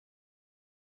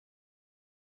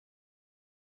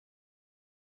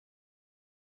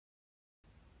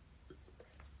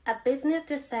A business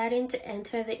deciding to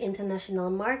enter the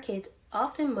international market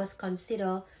often must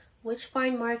consider which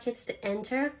foreign markets to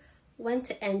enter, when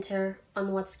to enter,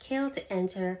 on what scale to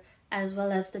enter, as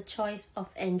well as the choice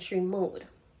of entry mode.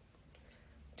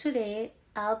 Today,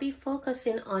 I'll be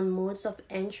focusing on modes of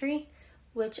entry,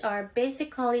 which are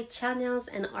basically channels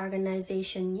an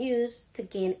organization use to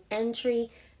gain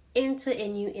entry into a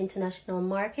new international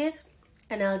market,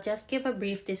 and I'll just give a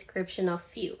brief description of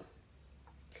few.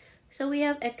 So we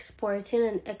have exporting,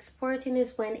 and exporting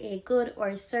is when a good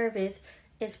or service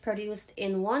is produced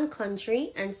in one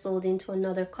country and sold into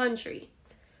another country.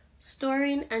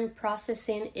 Storing and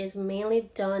processing is mainly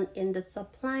done in the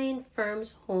supplying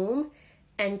firm's home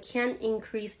and can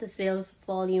increase the sales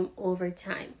volume over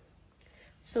time.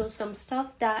 So some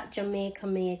stuff that Jamaica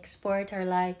may export are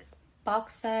like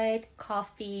bauxite,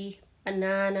 coffee,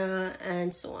 banana,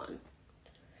 and so on.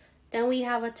 Then we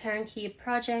have a turnkey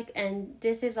project, and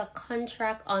this is a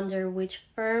contract under which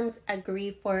firms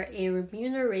agree for a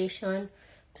remuneration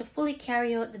to fully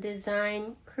carry out the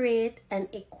design, create, and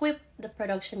equip the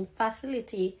production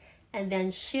facility, and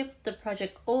then shift the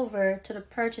project over to the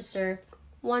purchaser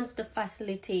once the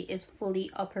facility is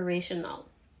fully operational.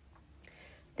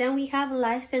 Then we have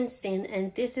licensing,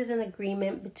 and this is an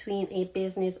agreement between a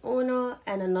business owner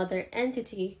and another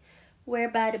entity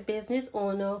whereby the business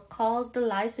owner, called the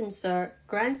licensor,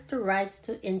 grants the rights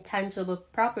to intangible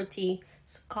property,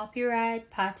 so copyright,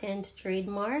 patent,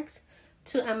 trademarks,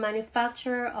 to a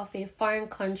manufacturer of a foreign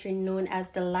country known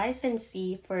as the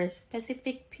licensee for a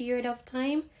specific period of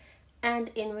time, and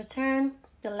in return,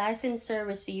 the licensor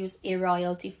receives a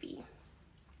royalty fee.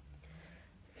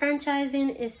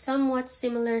 Franchising is somewhat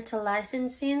similar to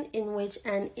licensing, in which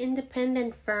an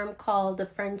independent firm called the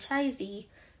franchisee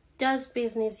does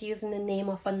business using the name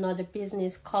of another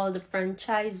business called the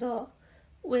franchisor,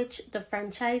 which the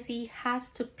franchisee has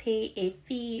to pay a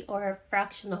fee or a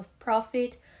fraction of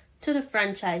profit to the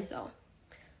franchisor.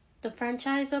 The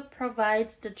franchisor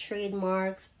provides the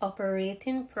trademarks,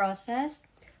 operating process,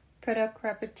 product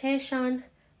reputation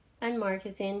and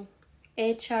marketing,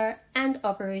 HR, and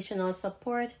operational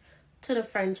support to the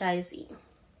franchisee.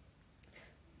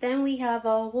 Then we have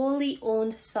our wholly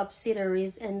owned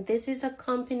subsidiaries, and this is a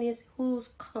company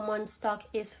whose common stock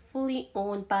is fully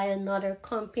owned by another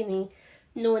company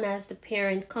known as the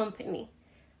parent company.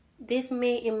 This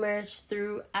may emerge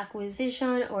through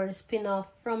acquisition or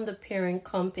spin-off from the parent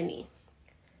company.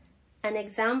 An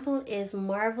example is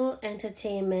Marvel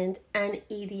Entertainment and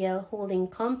EDL Holding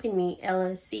Company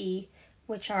LLC,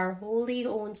 which are wholly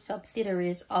owned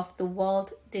subsidiaries of the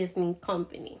Walt Disney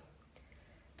Company.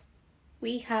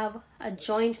 We have a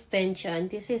joint venture, and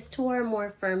this is two or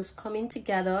more firms coming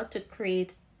together to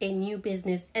create a new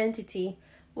business entity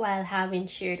while having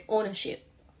shared ownership.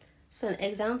 So an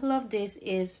example of this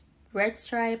is Red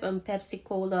Stripe and Pepsi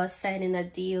Cola signing a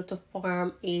deal to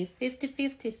form a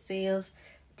 50-50 sales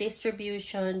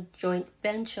distribution joint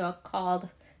venture called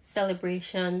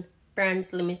Celebration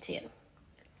Brands Limited.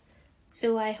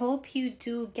 So I hope you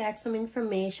do get some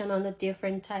information on the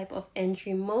different type of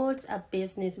entry modes a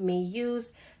business may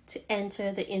use to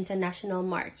enter the international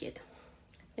market.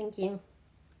 Thank you.